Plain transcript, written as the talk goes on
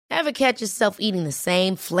Ever catch yourself eating the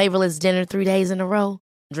same flavorless dinner 3 days in a row?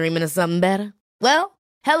 Dreaming of something better? Well,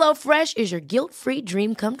 HelloFresh is your guilt-free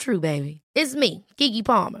dream come true, baby. It's me, Keke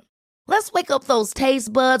Palmer. Let's wake up those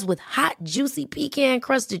taste buds with hot, juicy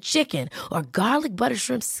pecan-crusted chicken or garlic butter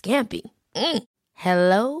shrimp scampi.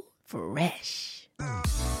 Hello Fresh.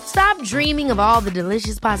 Stop dreaming of all the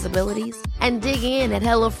delicious possibilities and dig in at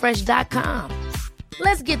HelloFresh.com.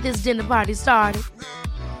 Let's get this dinner party started.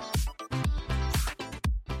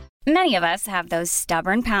 Many of us have those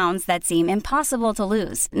stubborn pounds that seem impossible to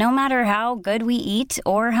lose, no matter how good we eat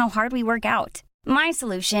or how hard we work out. My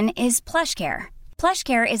solution is PlushCare.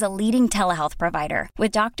 PlushCare is a leading telehealth provider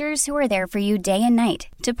with doctors who are there for you day and night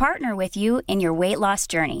to partner with you in your weight loss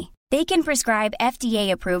journey. They can prescribe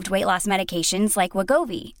FDA-approved weight loss medications like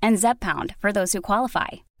Wegovy and Zepbound for those who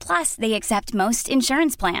qualify. Plus, they accept most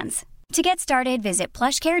insurance plans. To get started, visit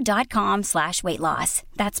plushcare.com/weightloss.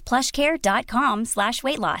 That's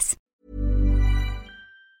plushcare.com/weightloss.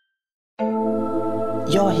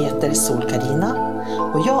 Jag heter Sol-Carina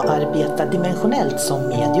och jag arbetar dimensionellt som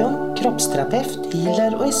medium, kroppsterapeut,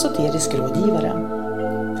 healer och esoterisk rådgivare.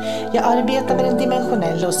 Jag arbetar med den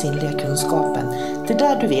dimensionella och sinnliga kunskapen. Det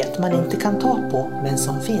där du vet man inte kan ta på men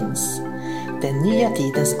som finns. Den nya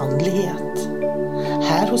tidens andlighet.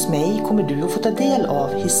 Här hos mig kommer du att få ta del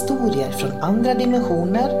av historier från andra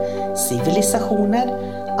dimensioner, civilisationer,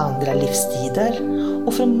 andra livstider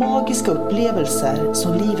och från magiska upplevelser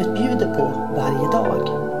som livet bjuder på varje dag.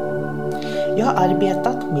 Jag har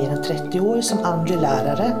arbetat mer än 30 år som andlig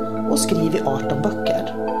lärare och skrivit 18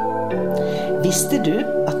 böcker. Visste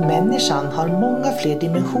du att människan har många fler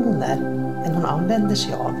dimensioner än hon använder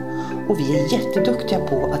sig av och vi är jätteduktiga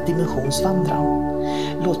på att dimensionsvandra?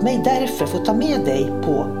 Låt mig därför få ta med dig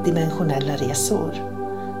på dimensionella resor.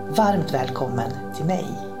 Varmt välkommen till mig.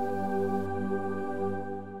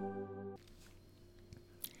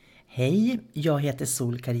 Hej, jag heter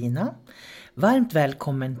Sol-Carina. Varmt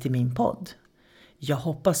välkommen till min podd. Jag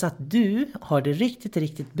hoppas att du har det riktigt,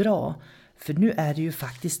 riktigt bra. För nu är det ju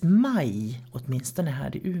faktiskt maj, åtminstone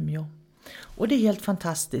här i Umeå. Och det är helt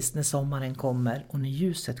fantastiskt när sommaren kommer och när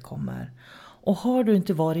ljuset kommer. Och har du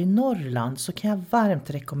inte varit i Norrland så kan jag varmt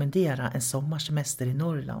rekommendera en sommarsemester i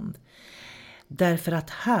Norrland. Därför att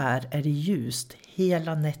här är det ljust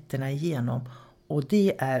hela nätterna igenom och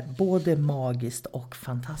det är både magiskt och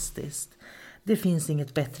fantastiskt. Det finns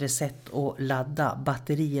inget bättre sätt att ladda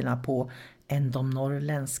batterierna på än de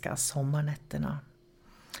norrländska sommarnätterna.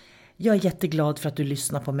 Jag är jätteglad för att du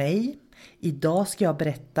lyssnar på mig. Idag ska jag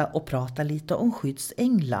berätta och prata lite om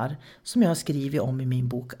skyddsänglar som jag har skrivit om i min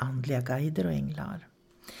bok Andliga guider och änglar.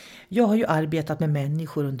 Jag har ju arbetat med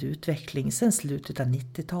människor under utveckling sedan slutet av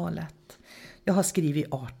 90-talet. Jag har skrivit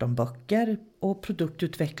 18 böcker och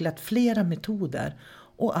produktutvecklat flera metoder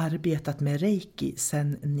och arbetat med Reiki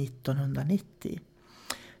sedan 1990.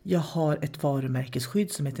 Jag har ett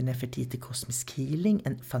varumärkesskydd som heter Nefertiti Kosmisk Healing,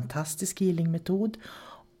 en fantastisk healingmetod.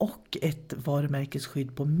 Och ett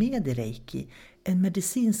varumärkesskydd på Medireiki, en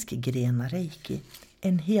medicinsk gren av Reiki.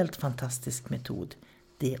 En helt fantastisk metod,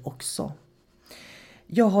 det också.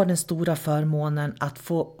 Jag har den stora förmånen att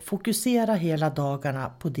få fokusera hela dagarna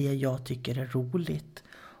på det jag tycker är roligt.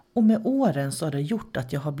 Och med åren så har det gjort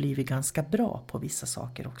att jag har blivit ganska bra på vissa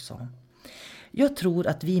saker också. Jag tror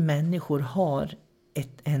att vi människor har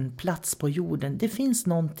en plats på jorden. Det finns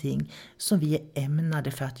någonting som vi är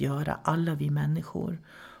ämnade för att göra, alla vi människor.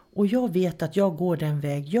 Och jag vet att jag går den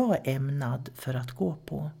väg jag är ämnad för att gå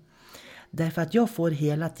på. Därför att jag får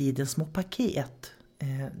hela tiden små paket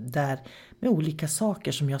där med olika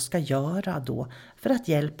saker som jag ska göra då för att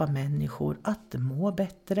hjälpa människor att må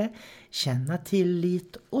bättre, känna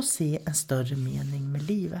tillit och se en större mening med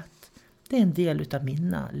livet. Det är en del av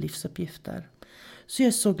mina livsuppgifter. Så jag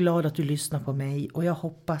är så glad att du lyssnar på mig och jag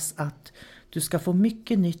hoppas att du ska få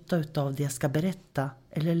mycket nytta av det jag ska berätta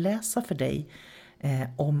eller läsa för dig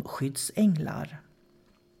om skyddsänglar.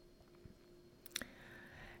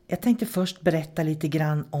 Jag tänkte först berätta lite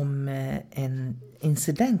grann om en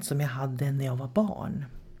incident som jag hade när jag var barn.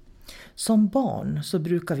 Som barn så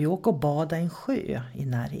brukar vi åka och bada i en sjö i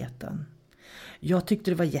närheten. Jag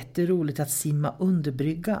tyckte det var jätteroligt att simma under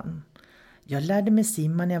bryggan. Jag lärde mig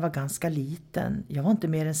simma när jag var ganska liten. Jag var inte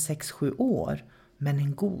mer än 6-7 år, men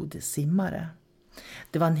en god simmare.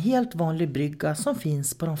 Det var en helt vanlig brygga som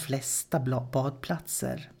finns på de flesta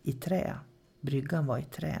badplatser i trä. Bryggan var i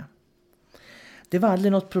trä. Det var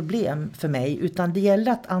aldrig något problem för mig utan det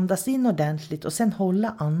gällde att andas in ordentligt och sen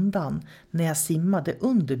hålla andan när jag simmade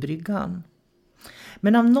under bryggan.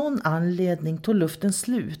 Men av någon anledning tog luften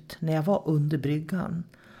slut när jag var under bryggan.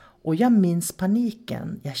 Och jag minns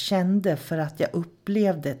paniken jag kände för att jag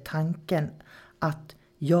upplevde tanken att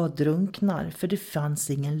Jag drunknar för det fanns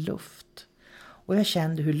ingen luft. Och jag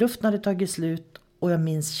kände hur luften hade tagit slut och jag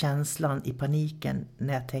minns känslan i paniken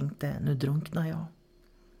när jag tänkte nu drunknar jag.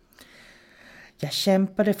 Jag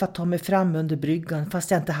kämpade för att ta mig fram under bryggan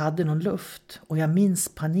fast jag inte hade någon luft och jag minns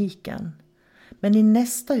paniken. Men i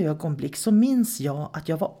nästa ögonblick så minns jag att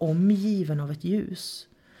jag var omgiven av ett ljus.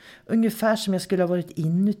 Ungefär som jag skulle ha varit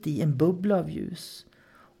inuti en bubbla av ljus.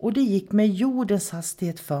 Och det gick med jordens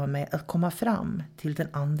hastighet för mig att komma fram till den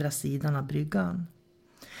andra sidan av bryggan.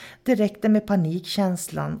 Det räckte med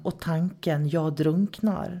panikkänslan och tanken jag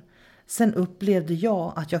drunknar. Sen upplevde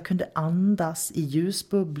jag att jag kunde andas i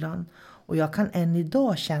ljusbubblan och jag kan än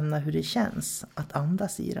idag känna hur det känns att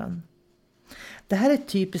andas i den. Det här är ett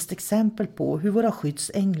typiskt exempel på hur våra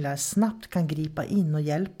skyddsänglar snabbt kan gripa in och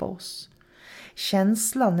hjälpa oss.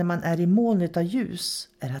 Känslan när man är i molnet av ljus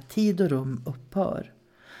är att tid och rum upphör.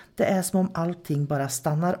 Det är som om allting bara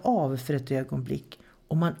stannar av för ett ögonblick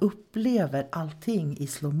och man upplever allting i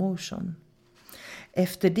slow motion.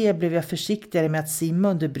 Efter det blev jag försiktigare med att simma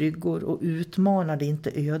under bryggor och utmanade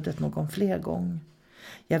inte ödet någon fler gång.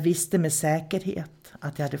 Jag visste med säkerhet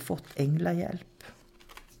att jag hade fått änglahjälp.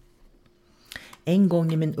 En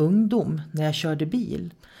gång i min ungdom när jag körde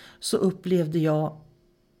bil så upplevde jag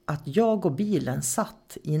att jag och bilen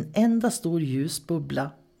satt i en enda stor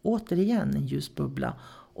ljusbubbla, återigen en ljusbubbla,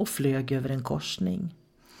 och flög över en korsning.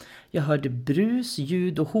 Jag hörde brus,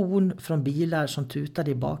 ljud och horn från bilar som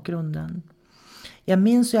tutade i bakgrunden. Jag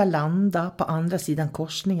minns hur jag landade på andra sidan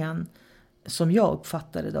korsningen som jag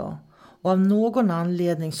uppfattade då. Och av någon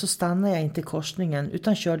anledning så stannade jag inte i korsningen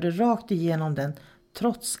utan körde rakt igenom den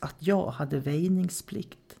trots att jag hade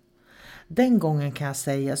väjningsplikt. Den gången kan jag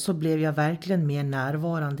säga så blev jag verkligen mer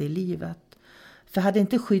närvarande i livet. För hade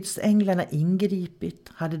inte skyddsänglarna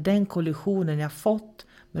ingripit hade den kollisionen jag fått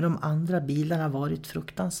med de andra bilarna varit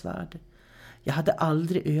fruktansvärd. Jag hade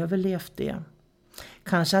aldrig överlevt det.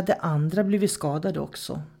 Kanske hade andra blivit skadade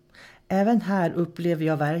också. Även här upplever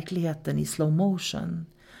jag verkligheten i slow motion.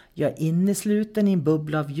 Jag är innesluten i en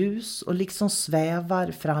bubbla av ljus och liksom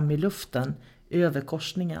svävar fram i luften över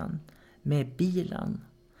korsningen med bilen.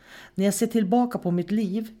 När jag ser tillbaka på mitt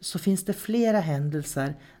liv så finns det flera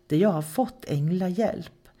händelser där jag har fått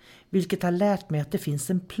änglahjälp, vilket har lärt mig att det finns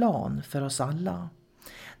en plan för oss alla.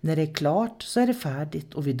 När det är klart så är det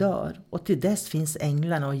färdigt och vi dör och till dess finns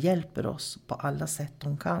änglarna och hjälper oss på alla sätt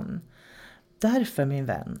de kan. Därför min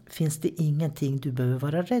vän finns det ingenting du behöver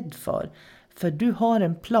vara rädd för du har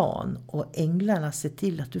en plan och änglarna ser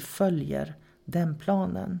till att du följer den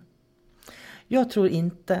planen. Jag tror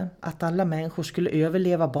inte att alla människor skulle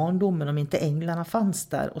överleva barndomen om inte änglarna fanns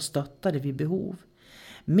där och stöttade vid behov.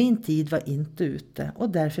 Min tid var inte ute och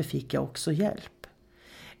därför fick jag också hjälp.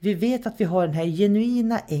 Vi vet att vi har den här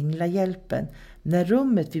genuina änglahjälpen när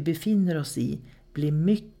rummet vi befinner oss i blir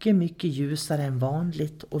mycket, mycket ljusare än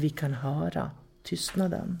vanligt och vi kan höra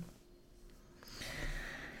tystnaden.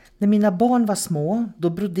 När mina barn var små, då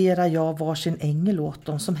broderade jag varsin ängel åt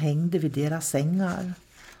dem som hängde vid deras sängar.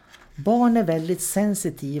 Barn är väldigt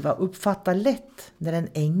sensitiva och uppfattar lätt när en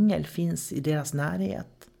ängel finns i deras närhet.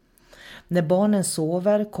 När barnen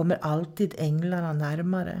sover kommer alltid änglarna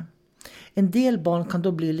närmare. En del barn kan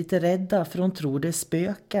då bli lite rädda för de tror det är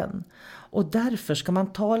spöken. Och därför ska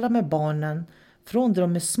man tala med barnen från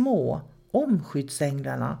de är små om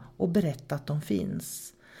skyddsänglarna och berätta att de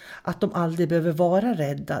finns. Att de aldrig behöver vara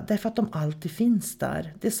rädda därför att de alltid finns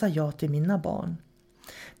där. Det sa jag till mina barn.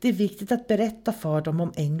 Det är viktigt att berätta för dem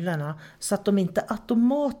om änglarna så att de inte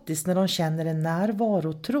automatiskt när de känner en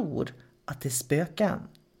närvaro tror att det är spöken.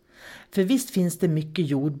 För visst finns det mycket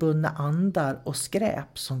jordbundna andar och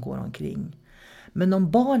skräp som går omkring. Men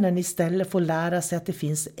om barnen istället får lära sig att det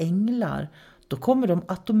finns änglar, då kommer de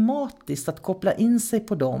automatiskt att koppla in sig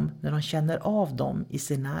på dem när de känner av dem i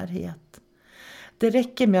sin närhet. Det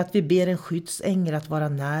räcker med att vi ber en skyddsängel att vara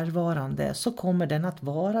närvarande så kommer den att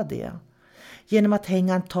vara det. Genom att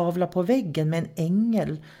hänga en tavla på väggen med en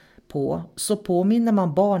ängel på så påminner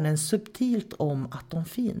man barnen subtilt om att de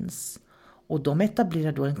finns. Och de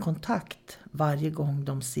etablerar då en kontakt varje gång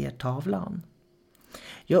de ser tavlan.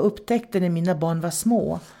 Jag upptäckte när mina barn var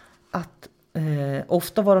små att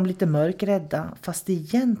ofta var de lite mörkrädda fast det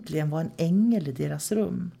egentligen var en ängel i deras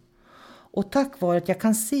rum. Och tack vare att jag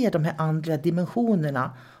kan se de här andliga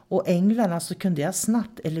dimensionerna och änglarna så kunde jag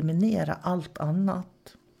snabbt eliminera allt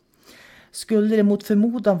annat. Skulle det mot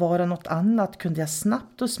förmodan vara något annat kunde jag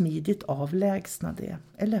snabbt och smidigt avlägsna det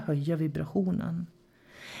eller höja vibrationen.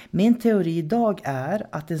 Min teori idag är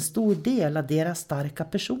att en stor del av deras starka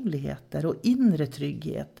personligheter och inre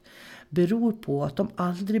trygghet beror på att de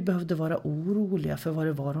aldrig behövde vara oroliga för vad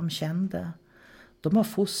det var de kände. De har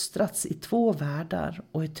fostrats i 2 världar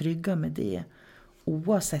och är trygga med det,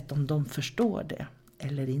 oavsett om de förstår det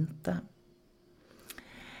eller inte.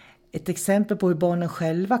 Ett exempel på hur barnen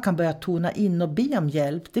själva kan börja tona in och be om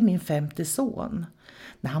hjälp, det är min 5:e son.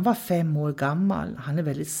 När han var 5 år gammal, han är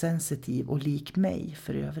väldigt sensitiv och lik mig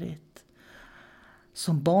för övrigt.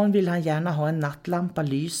 Som barn ville han gärna ha en nattlampa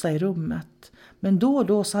lysa i rummet. Men då och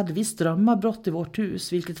då så hade vi strömavbrott i vårt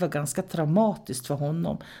hus, vilket var ganska traumatiskt för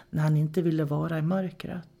honom när han inte ville vara i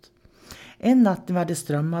mörkret. En natt när vi hade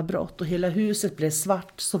strömavbrott och hela huset blev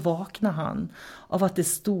svart så vaknade han av att det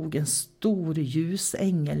stod en stor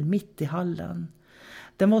ljusängel mitt i hallen.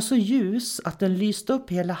 Den var så ljus att den lyste upp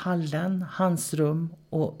hela hallen, hans rum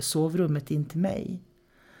och sovrummet in till mig.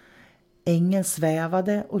 Ängeln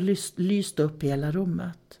svävade och lyste upp hela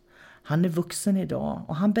rummet. Han är vuxen idag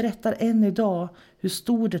och han berättar än idag hur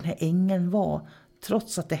stor den här ängeln var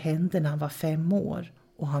trots att det hände när han var 5 år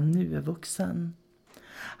och han nu är vuxen.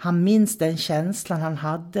 Han minns den känslan han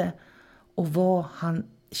hade och vad han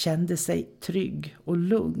kände sig trygg och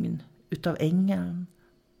lugn utav ängeln.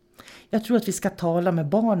 Jag tror att vi ska tala med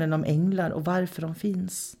barnen om änglar och varför de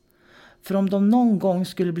finns. För om de någon gång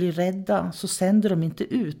skulle bli rädda så sänder de inte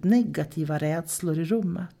ut negativa rädslor i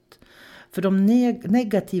rummet. För de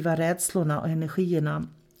negativa rädslorna och energierna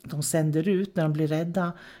de sänder ut när de blir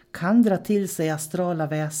rädda kan dra till sig astrala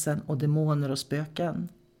väsen och demoner och spöken.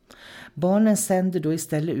 Barnen sänder då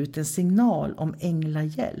istället ut en signal om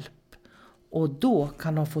änglahjälp och då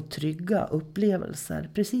kan de få trygga upplevelser,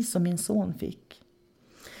 precis som min son fick.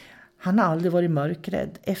 Han har aldrig varit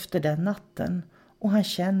mörkrädd efter den natten och han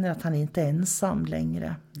känner att han inte är ensam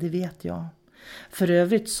längre, det vet jag. För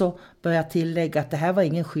övrigt så bör jag tillägga att det här var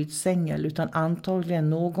ingen skyddsängel utan antagligen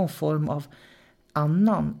någon form av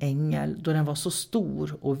annan ängel då den var så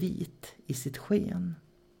stor och vit i sitt sken.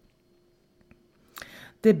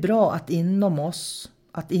 Det är bra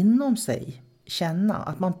att inom sig känna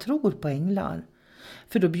att man tror på änglar.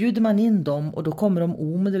 För då bjuder man in dem och då kommer de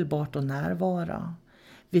omedelbart att närvara.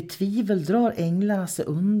 Vid tvivel drar änglarna sig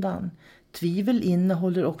undan. Tvivel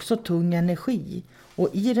innehåller också tung energi och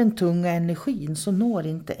i den tunga energin så når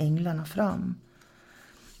inte änglarna fram.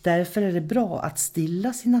 Därför är det bra att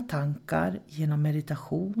stilla sina tankar genom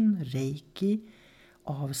meditation, reiki,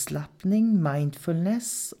 avslappning,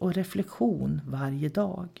 mindfulness och reflektion varje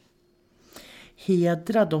dag.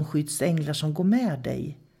 Hedra de skyddsänglar som går med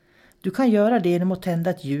dig. Du kan göra det genom att tända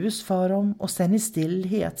ett ljus för dem och sen i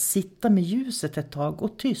stillhet sitta med ljuset ett tag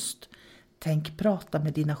och tyst. Prata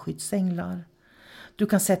med dina skyddsänglar. Du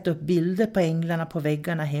kan sätta upp bilder på änglarna på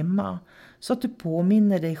väggarna hemma så att du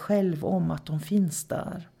påminner dig själv om att de finns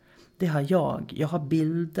där. Det har jag. Jag har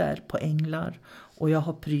bilder på änglar och jag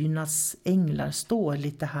har prydnadsänglar står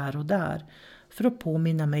lite här och där för att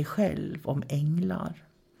påminna mig själv om änglar.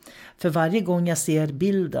 För varje gång jag ser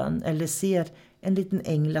bilden eller ser en liten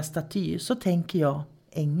änglastaty så tänker jag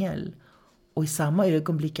ängel. Och i samma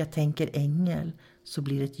ögonblick jag tänker ängel så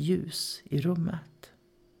blir det ett ljus i rummet.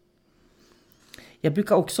 Jag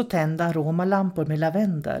brukar också tända aromalampor med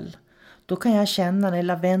lavendel. Då kan jag känna när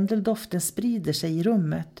lavendeldoften sprider sig i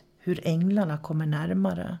rummet hur änglarna kommer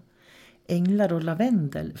närmare. Änglar och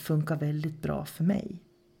lavendel funkar väldigt bra för mig.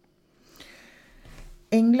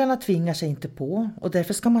 Änglarna tvingar sig inte på och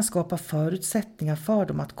därför ska man skapa förutsättningar för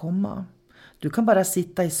dem att komma. Du kan bara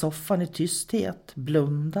sitta i soffan i tysthet,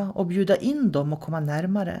 blunda och bjuda in dem och komma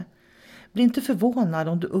närmare. Bli inte förvånad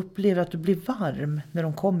om du upplever att du blir varm när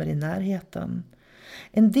de kommer i närheten.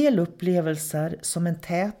 En del upplevelser som en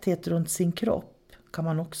täthet runt sin kropp kan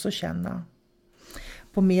man också känna.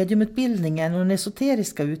 På mediumutbildningen och den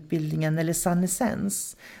esoteriska utbildningen eller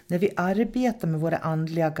sannesens, när vi arbetar med våra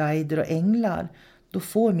andliga guider och änglar, då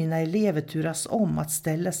får mina elever turas om att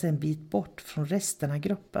ställa sig en bit bort från resten av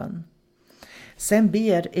gruppen. Sen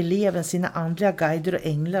ber eleven sina andliga guider och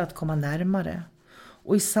änglar att komma närmare.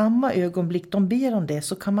 Och i samma ögonblick de ber om det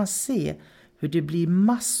så kan man se hur det blir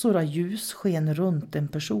massor av ljussken runt en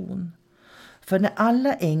person. För när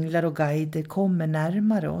alla änglar och guider kommer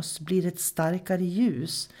närmare oss blir det ett starkare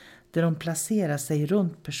ljus där de placerar sig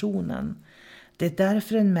runt personen. Det är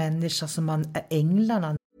därför en människa som man är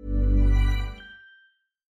änglarna.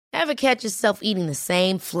 Ever catch yourself eating the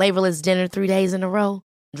same flavorless dinner 3 days in a row?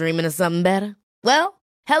 Dreaming of something better? Well,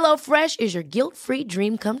 HelloFresh is your guilt-free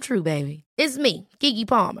dream come true, baby. It's me, Keke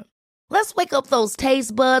Palmer. Let's wake up those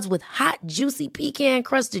taste buds with hot, juicy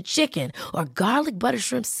pecan-crusted chicken or garlic butter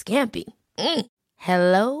shrimp scampi.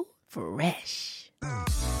 Hello Fresh.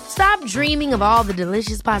 Stop dreaming of all the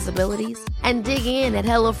delicious possibilities and dig in at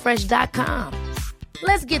HelloFresh.com.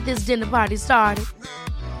 Let's get this dinner party started.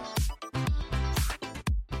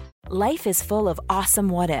 Life is full of awesome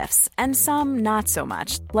what-ifs, and some not so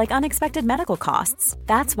much, like unexpected medical costs.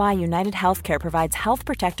 That's why United Healthcare provides Health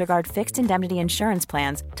Protector Guard fixed indemnity insurance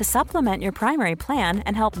plans to supplement your primary plan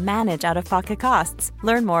and help manage out-of-pocket costs.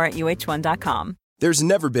 Learn more at uh1.com. There's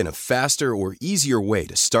never been a faster or easier way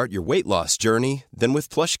to start your weight loss journey than with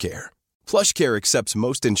PlushCare. PlushCare accepts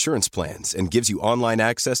most insurance plans and gives you online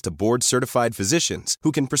access to board-certified physicians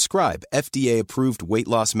who can prescribe FDA-approved weight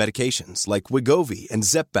loss medications like Wegovy and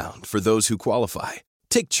Zepbound for those who qualify.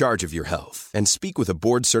 Take charge of your health and speak with a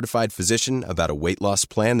board-certified physician about a weight loss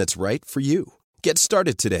plan that's right for you. Get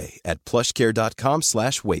started today at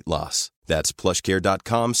plushcare.com/weightloss. That's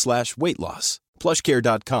plushcare.com/weightloss.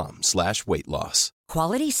 plushcare.com/weightloss.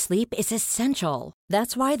 Quality sleep is essential.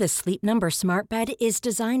 That's why the Sleep Number Smart Bed is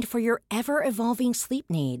designed for your ever-evolving sleep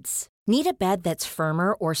needs. Need a bed that's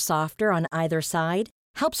firmer or softer on either side?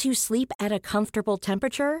 Helps you sleep at a comfortable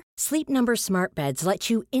temperature? Sleep Number Smart Beds let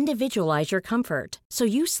you individualize your comfort, so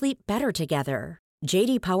you sleep better together.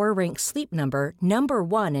 J.D. Power ranks Sleep Number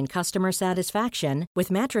 #1 in customer satisfaction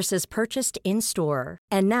with mattresses purchased in-store.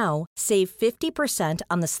 And now, save 50%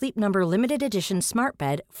 on the Sleep Number Limited Edition Smart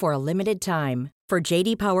Bed for a limited time. For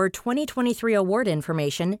J.D. Power 2023 award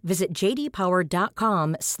information, visit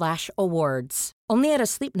jdpower.com/awards. Only at a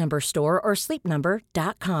Sleep Number store or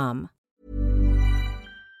sleepnumber.com.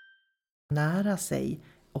 Nära sig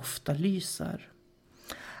ofta lyser.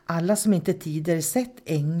 Alla som inte tidigare sett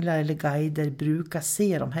änglar eller guider brukar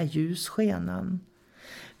se de här ljusskenen.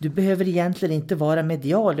 Du behöver egentligen inte vara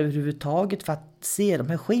medial överhuvudtaget för att se de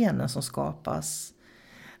här skenen som skapas.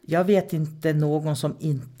 Jag vet inte någon som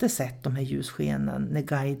inte sett de här ljusskenen när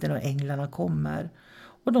guiderna och änglarna kommer.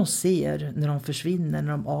 Och de ser när de försvinner,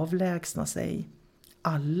 när de avlägsnar sig.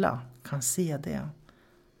 Alla kan se det.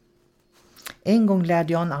 En gång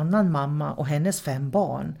lärde jag en annan mamma och hennes 5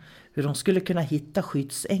 barn hur de skulle kunna hitta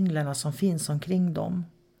skyddsänglarna som finns omkring dem.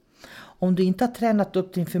 Om du inte har tränat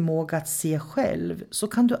upp din förmåga att se själv så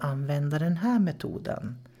kan du använda den här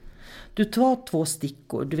metoden. Du tar 2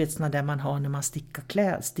 stickor, du vet såna där man har när man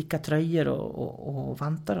stickar tröjor och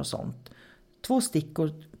vantar och sånt. 2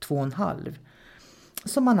 stickor, 2,5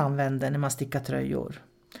 som man använder när man stickar tröjor.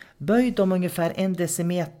 Böj dem ungefär 1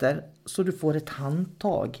 decimeter så du får ett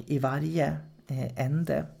handtag i varje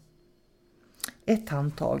ände. Ett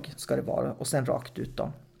handtag ska det vara och sen rakt ut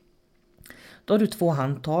dem. Då har du 2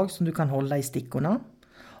 handtag som du kan hålla i stickorna.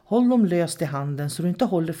 Håll dem löst i handen så du inte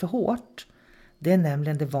håller för hårt. Det är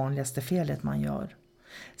nämligen det vanligaste felet man gör.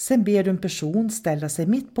 Sen ber du en person ställa sig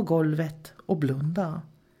mitt på golvet och blunda.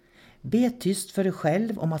 Be tyst för dig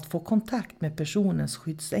själv om att få kontakt med personens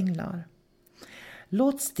skyddsänglar.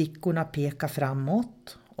 Låt stickorna peka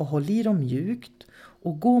framåt och håll i dem mjukt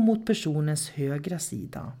och gå mot personens högra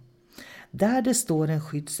sida. Där det står en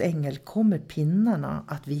skyddsängel kommer pinnarna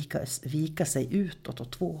att vika sig utåt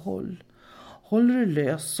åt 2 håll. Håller du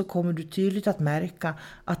lös så kommer du tydligt att märka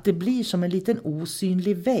att det blir som en liten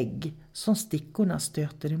osynlig vägg som stickorna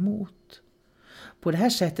stöter emot. På det här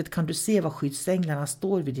sättet kan du se var skyddsänglarna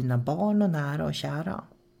står vid dina barn och nära och kära.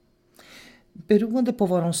 Beroende på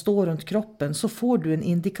var de står runt kroppen så får du en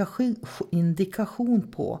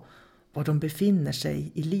indikation på var de befinner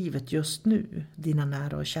sig i livet just nu, dina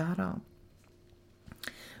nära och kära.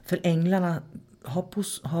 För änglarna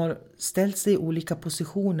har ställt sig i olika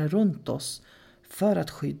positioner runt oss för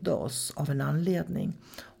att skydda oss av en anledning.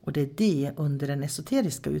 Och det är det under den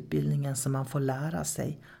esoteriska utbildningen som man får lära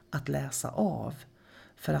sig att läsa av.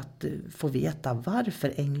 För att få veta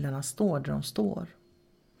varför änglarna står där de står.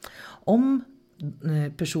 Om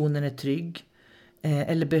personen är trygg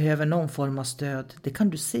eller behöver någon form av stöd, det kan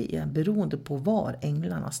du se beroende på var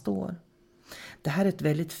änglarna står. Det här är ett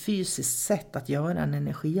väldigt fysiskt sätt att göra en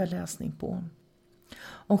energiläsning på.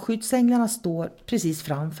 Om skyddsänglarna står precis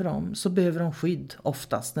framför dem så behöver de skydd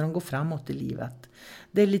oftast när de går framåt i livet.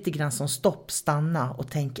 Det är lite grann som stopp, stanna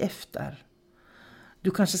och tänk efter.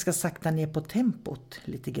 Du kanske ska sakta ner på tempot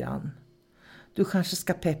lite grann. Du kanske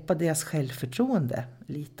ska peppa deras självförtroende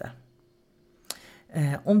lite.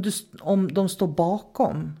 Om de står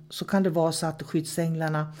bakom så kan det vara så att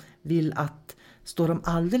skyddsänglarna vill att står de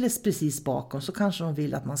alldeles precis bakom så kanske de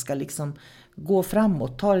vill att man ska liksom gå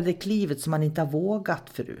framåt, ta det klivet som man inte har vågat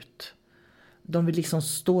förut. De vill liksom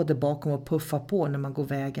stå där bakom och puffa på när man går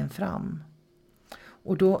vägen fram.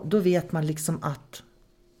 Och då vet man liksom att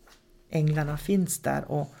änglarna finns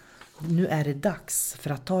där och nu är det dags för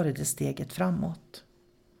att ta det steget framåt.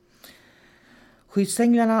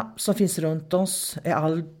 Skyddsänglarna som finns runt oss är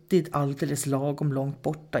alltid alldeles lagom långt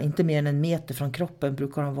borta. Inte mer än 1 meter från kroppen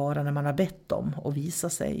brukar de vara när man har bett dem att visa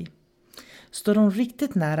sig. Står de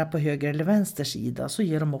riktigt nära på höger eller vänster sida så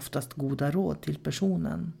ger de oftast goda råd till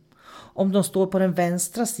personen. Om de står på den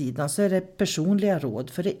vänstra sidan så är det personliga råd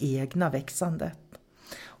för det egna växandet.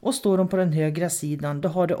 Och står de på den högra sidan, då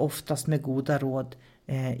har det oftast med goda råd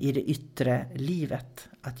i det yttre livet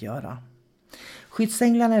att göra.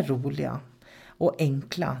 Skyddsänglarna är roliga och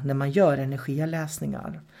enkla när man gör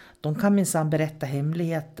energiläsningar. De kan minsann berätta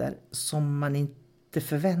hemligheter som man inte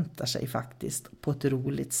förväntar sig faktiskt på ett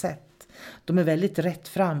roligt sätt. De är väldigt rätt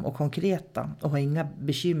fram och konkreta och har inga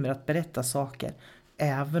bekymmer att berätta saker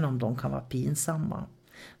även om de kan vara pinsamma.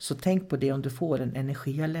 Så tänk på det om du får en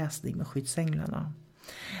energiläsning med skyddsänglarna.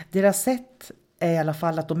 Deras sätt är i alla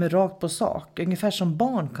fall att de är rakt på sak, ungefär som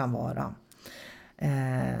barn kan vara.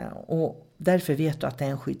 Och därför vet du att det är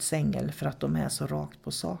en skyddsängel, för att de är så rakt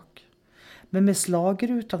på sak. Men med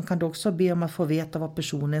slagrutan kan du också be om att få veta var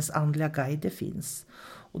personens andliga guider finns.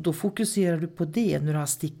 Och då fokuserar du på det när du har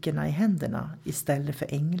stickorna i händerna istället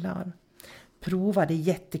för änglar. Prova, det är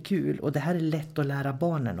jättekul och det här är lätt att lära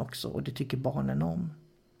barnen också, och det tycker barnen om.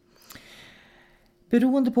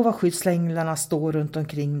 Beroende på vad skyddsänglarna står runt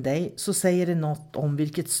omkring dig så säger det något om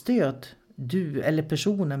vilket stöd du eller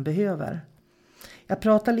personen behöver. Jag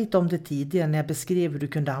pratade lite om det tidigare när jag beskrev hur du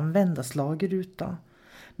kunde använda slagruta.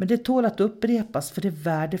 Men det tål att upprepas, för det är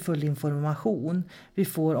värdefull information vi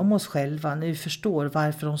får om oss själva när vi förstår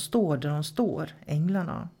varför de står där de står,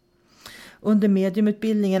 änglarna. Under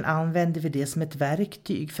mediumutbildningen använder vi det som ett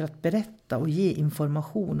verktyg för att berätta och ge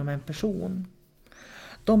information om en person.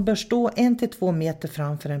 De bör stå 1-2 meter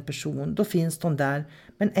framför en person, då finns de där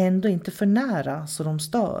men ändå inte för nära så de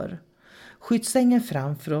stör. Skyddsängeln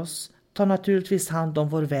framför oss tar naturligtvis hand om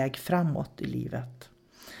vår väg framåt i livet.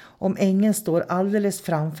 Om ängeln står alldeles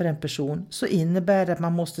framför en person så innebär det att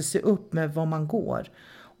man måste se upp med var man går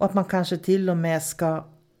och att man kanske till och med ska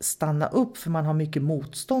stanna upp för man har mycket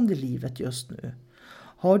motstånd i livet just nu.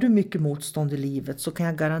 Har du mycket motstånd i livet så kan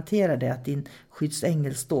jag garantera dig att din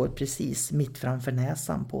skyddsängel står precis mitt framför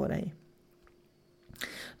näsan på dig.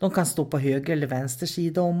 De kan stå på höger eller vänster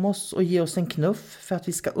sida om oss och ge oss en knuff för att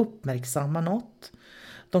vi ska uppmärksamma något.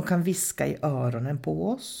 De kan viska i öronen på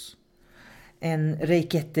oss. En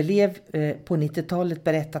reiki-elev på 90-talet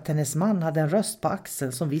berättade att hennes man hade en röst på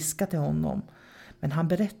axeln som viskade till honom. Men han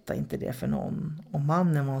berättade inte det för någon. Och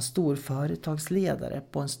mannen var en stor företagsledare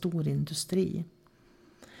på en stor industri.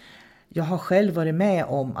 Jag har själv varit med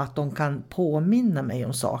om att de kan påminna mig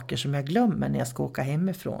om saker som jag glömmer när jag ska åka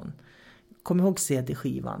hemifrån. Kom ihåg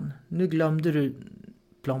CD-skivan. Nu glömde du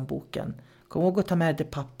plånboken. Kom ihåg att ta med det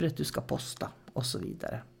pappret du ska posta och så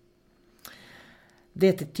vidare. Det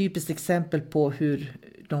är ett typiskt exempel på hur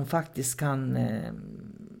de faktiskt kan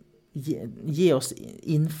ge oss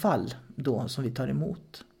infall då som vi tar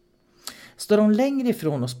emot. Står de längre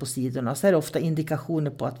ifrån oss på sidorna så är det ofta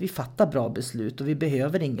indikationer på att vi fattar bra beslut och vi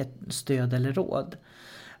behöver inget stöd eller råd.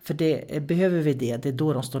 För behöver vi det är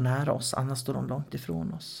då de står nära oss, annars står de långt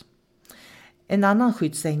ifrån oss. En annan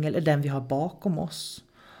skyddsängel är den vi har bakom oss.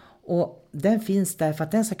 Och den finns där för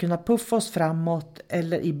att den ska kunna puffa oss framåt,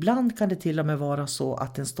 eller ibland kan det till och med vara så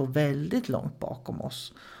att den står väldigt långt bakom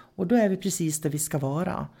oss. Och då är vi precis där vi ska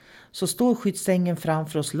vara. Så står skyddsängeln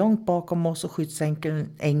framför oss långt bakom oss och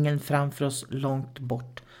skyddsängeln framför oss långt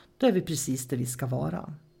bort. Då är vi precis där vi ska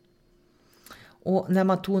vara. Och när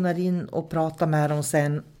man tonar in och pratar med dem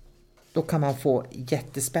sen, då kan man få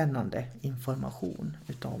jättespännande information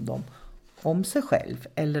utav dem. Om sig själv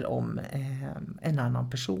eller om en annan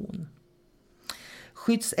person.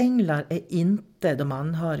 Skyddsänglar är inte de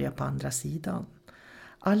anhöriga på andra sidan.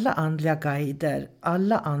 Alla andliga guider,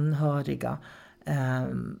 alla anhöriga,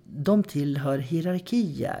 de tillhör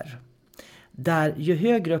hierarkier. Där ju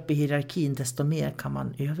högre upp i hierarkin desto mer kan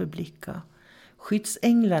man överblicka.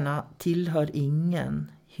 Skyddsänglarna tillhör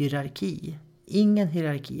ingen hierarki. Ingen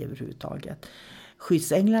hierarki överhuvudtaget.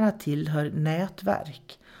 Skyddsänglarna tillhör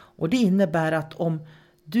nätverk. Och det innebär att om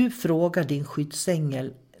du frågar din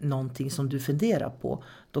skyddsängel någonting som du funderar på,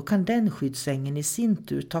 då kan den skyddsängeln i sin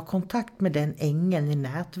tur ta kontakt med den ängeln i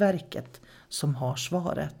nätverket som har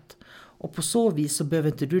svaret. Och på så vis så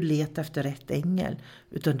behöver inte du leta efter rätt ängel,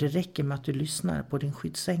 utan det räcker med att du lyssnar på din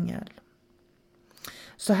skyddsängel.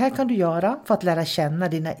 Så här kan du göra för att lära känna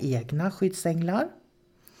dina egna skyddsänglar.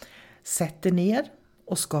 Sätt dig ner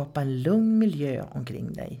och skapa en lugn miljö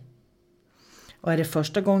omkring dig. Och är det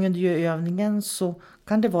första gången du gör övningen så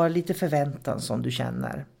kan det vara lite förväntan som du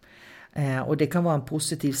känner. Och det kan vara en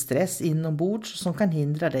positiv stress inombords som kan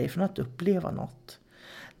hindra dig från att uppleva något.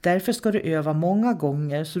 Därför ska du öva många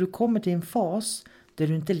gånger så du kommer till en fas där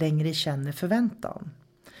du inte längre känner förväntan.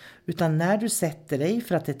 Utan när du sätter dig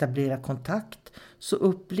för att etablera kontakt så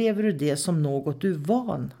upplever du det som något du är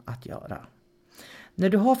van att göra. När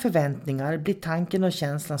du har förväntningar blir tanken och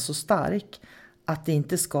känslan så stark att det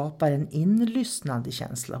inte skapar en inlyssnande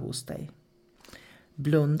känsla hos dig.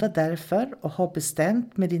 Blunda därför och ha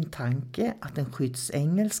bestämt med din tanke att en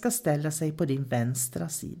skyddsängel ska ställa sig på din vänstra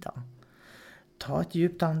sida. Ta ett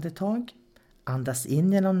djupt andetag, andas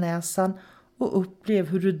in genom näsan och upplev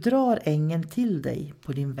hur du drar ängeln till dig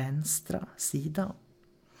på din vänstra sida.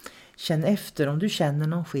 Känn efter om du känner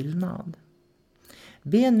någon skillnad.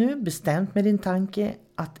 Be nu bestämt med din tanke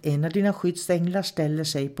att en av dina skyddsänglar ställer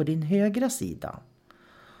sig på din högra sida.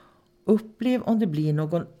 Upplev om det blir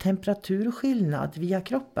någon temperaturskillnad via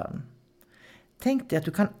kroppen. Tänk dig att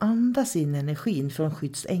du kan andas in energin från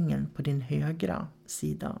skyddsängeln på din högra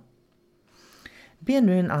sida. Be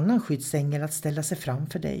nu en annan skyddsängel att ställa sig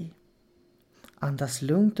framför dig. Andas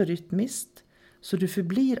lugnt och rytmiskt så du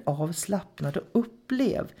förblir avslappnad och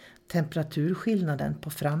upplev temperaturskillnaden på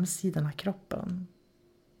framsidan av kroppen.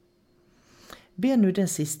 Be nu den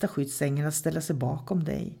sista skyddsängeln att ställa sig bakom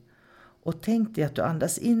dig och tänk dig att du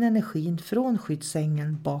andas in energin från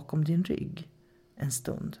skyddsängeln bakom din rygg en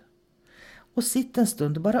stund. Och sitt en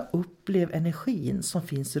stund och bara upplev energin som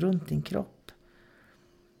finns runt din kropp.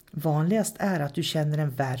 Vanligast är att du känner en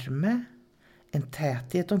värme, en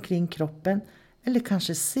täthet omkring kroppen eller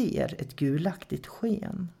kanske ser ett gulaktigt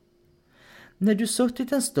sken. När du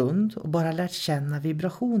suttit en stund och bara lärt känna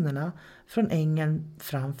vibrationerna från ängeln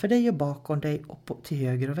framför dig och bakom dig och till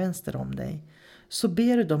höger och vänster om dig, så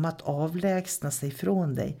ber du dem att avlägsna sig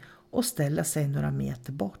från dig och ställa sig några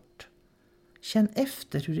meter bort. Känn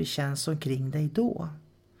efter hur det känns omkring dig då.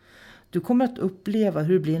 Du kommer att uppleva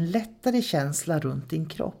hur det blir en lättare känsla runt din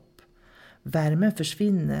kropp. Värmen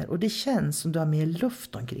försvinner och det känns som du har mer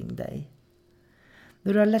luft omkring dig.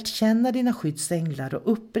 När du har lärt känna dina skyddsänglar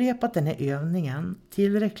och upprepat den här övningen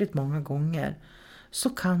tillräckligt många gånger så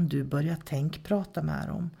kan du börja tänkprata med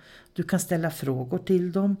dem. Du kan ställa frågor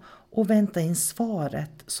till dem och vänta in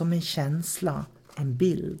svaret som en känsla, en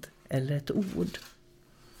bild eller ett ord.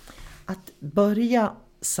 Att börja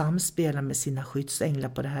samspela med sina skyddsänglar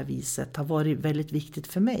på det här viset har varit väldigt viktigt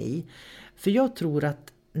för mig. För jag tror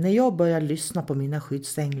att när jag börjar lyssna på mina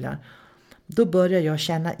skyddsänglar, då börjar jag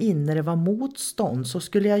känna in när det var motstånd. Så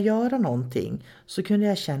skulle jag göra någonting så kunde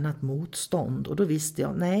jag känna ett motstånd. Och då visste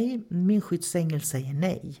jag, nej, min skyddsängel säger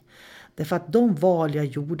nej. Därför att de val jag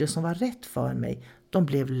gjorde som var rätt för mig, de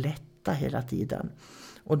blev lätta hela tiden.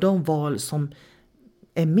 Och de val som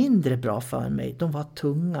är mindre bra för mig, de var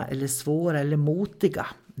tunga eller svåra eller motiga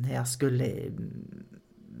när jag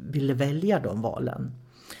ville välja de valen.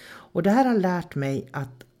 Och det här har lärt mig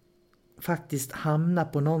att faktiskt hamna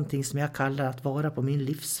på någonting som jag kallar att vara på min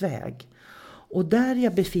livsväg. Och där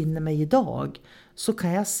jag befinner mig idag så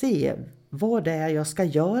kan jag se vad det är jag ska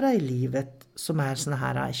göra i livet som är såna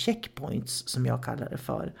här checkpoints som jag kallar det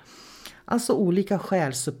för. Alltså olika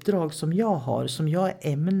själsuppdrag som jag har, som jag är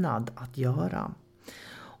ämnad att göra.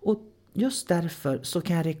 Och just därför så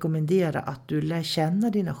kan jag rekommendera att du lär känna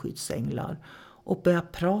dina skyddsänglar och börja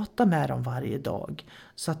prata med dem varje dag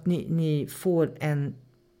så att ni får en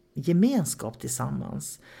gemenskap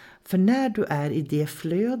tillsammans. För när du är i det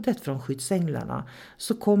flödet från skyddsänglarna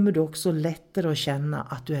så kommer du också lättare att känna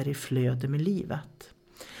att du är i flöde med livet.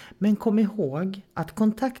 Men kom ihåg att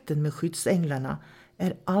kontakten med skyddsänglarna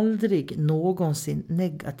är aldrig någonsin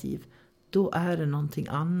negativ. Då är det någonting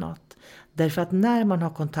annat. Därför att när man har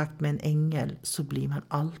kontakt med en ängel så blir man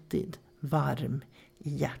alltid varm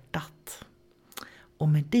i hjärtat. Och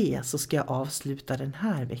med det så ska jag avsluta den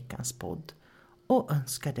här veckans podd och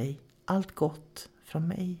önska dig allt gott från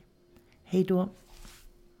mig. Hej då!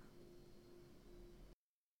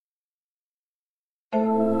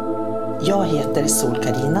 Jag heter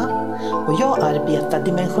Sol-Carina och jag arbetar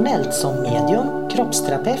dimensionellt som medium,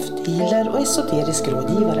 kroppsterapeut, healer och esoterisk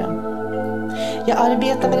rådgivare. Jag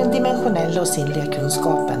arbetar med den dimensionella och sinnliga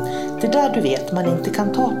kunskapen. Det där du vet man inte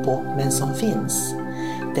kan ta på men som finns.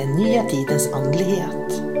 Den nya tidens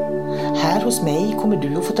andlighet. Här hos mig kommer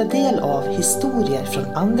du att få ta del av historier från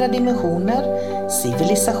andra dimensioner,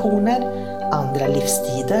 civilisationer, andra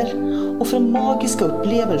livstider och från magiska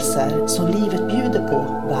upplevelser som livet bjuder på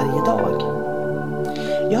varje dag.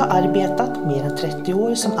 Jag har arbetat mer än 30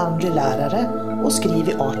 år som andlig lärare och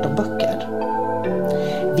skrivit 18 böcker.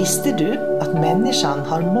 Visste du att människan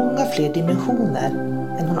har många fler dimensioner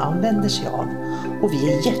än hon använder sig av och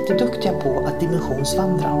vi är jätteduktiga på att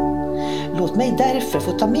dimensionsvandra? Låt mig därför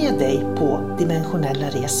få ta med dig på dimensionella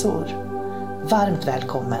resor. Varmt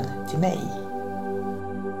välkommen till mig.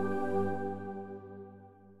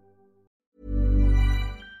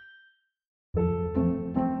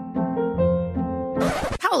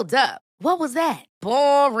 Hold up. What was that?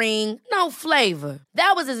 Boring. No flavor.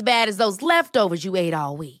 That was as bad as those leftovers you ate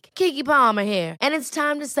all week. Keke Palmer here, and it's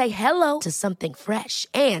time to say hello to something fresh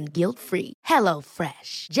and guilt-free. Hello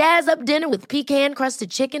Fresh. Jazz up dinner with pecan-crusted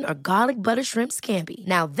chicken or garlic butter shrimp scampi.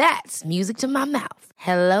 Now that's music to my mouth.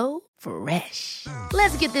 Hello Fresh.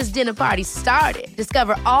 Let's get this dinner party started.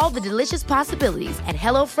 Discover all the delicious possibilities at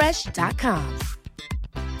hellofresh.com.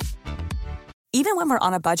 Even when we're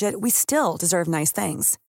on a budget, we still deserve nice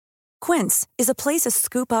things. Quince is a place to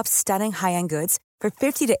scoop up stunning high-end goods for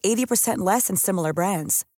 50 to 80% less than similar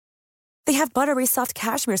brands. They have buttery soft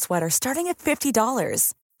cashmere sweaters starting at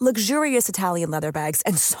 $50, luxurious Italian leather bags,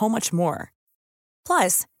 and so much more.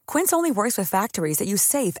 Plus, Quince only works with factories that use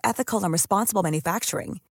safe, ethical, and responsible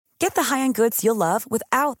manufacturing. Get the high-end goods you'll love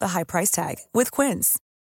without the high price tag with Quince.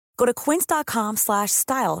 Go to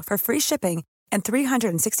quince.com/style for free shipping and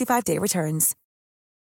 365-day returns.